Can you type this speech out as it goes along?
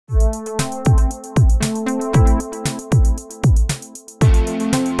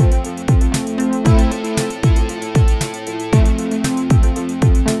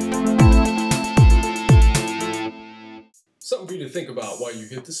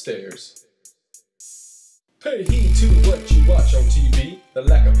hit the stairs. Pay heed to what you watch on TV. The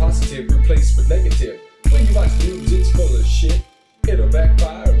lack of positive replaced with negative. When you watch the news, it's full of shit. It'll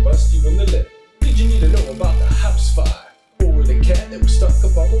backfire and bust you in the lip. Did you need to know about the house fire? Or the cat that was stuck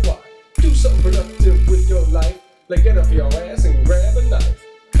up on the wire? Do something productive with your life. Like get off your ass and grab a knife.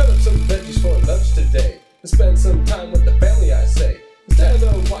 Cut up some veggies for lunch today. And spend some time with the family, I say. Instead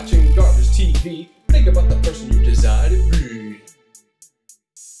of watching garbage TV, think about the person you desire to be.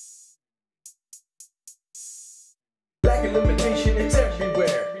 Lack of limitation, it's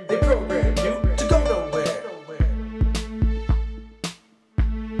everywhere. They program you to go nowhere.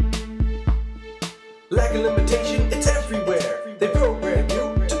 Lack of limitation, it's everywhere. They program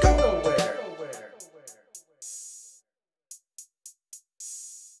you to go nowhere.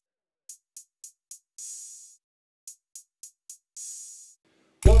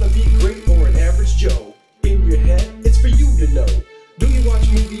 Wanna be great or an average Joe? In your head, it's for you to know. Do you watch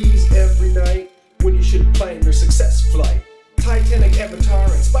movies every night when you should plan your success flight? Titanic, Avatar,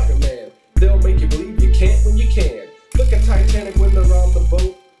 and Spider-Man. They'll make you believe you can't when you can. Look at Titanic when they're on the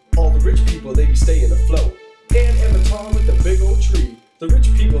boat. All the rich people, they be staying afloat. And Avatar with the big old tree. The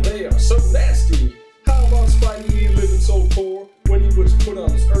rich people, they are so nasty. How about Spidey living so poor when he was put on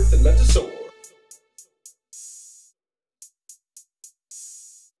this earth and meant to soar?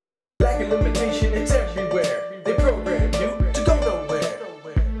 Lack of limitation, it's everywhere. They program you to go nowhere.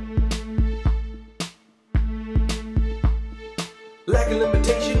 Lack of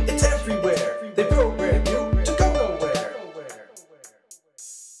limitation, it's everywhere. They program you to go nowhere.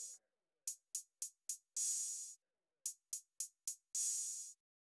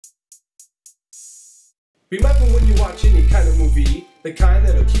 Be mindful when you watch any kind of movie, the kind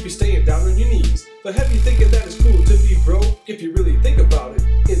that'll keep you staying down on your knees. But have you thinking that it's cool to be broke? If you really think about it,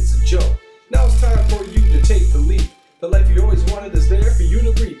 it's a joke. Now it's time for you to take the leap. The life you always wanted is there for you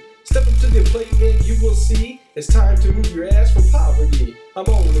to reap. Step up to the plate and you will see it's time to move your ass from poverty. I'm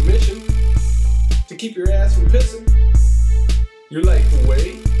on a mission to keep your ass from pissing your life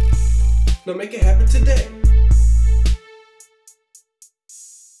away. Now make it happen today.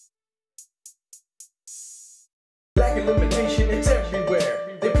 Lack of limitation.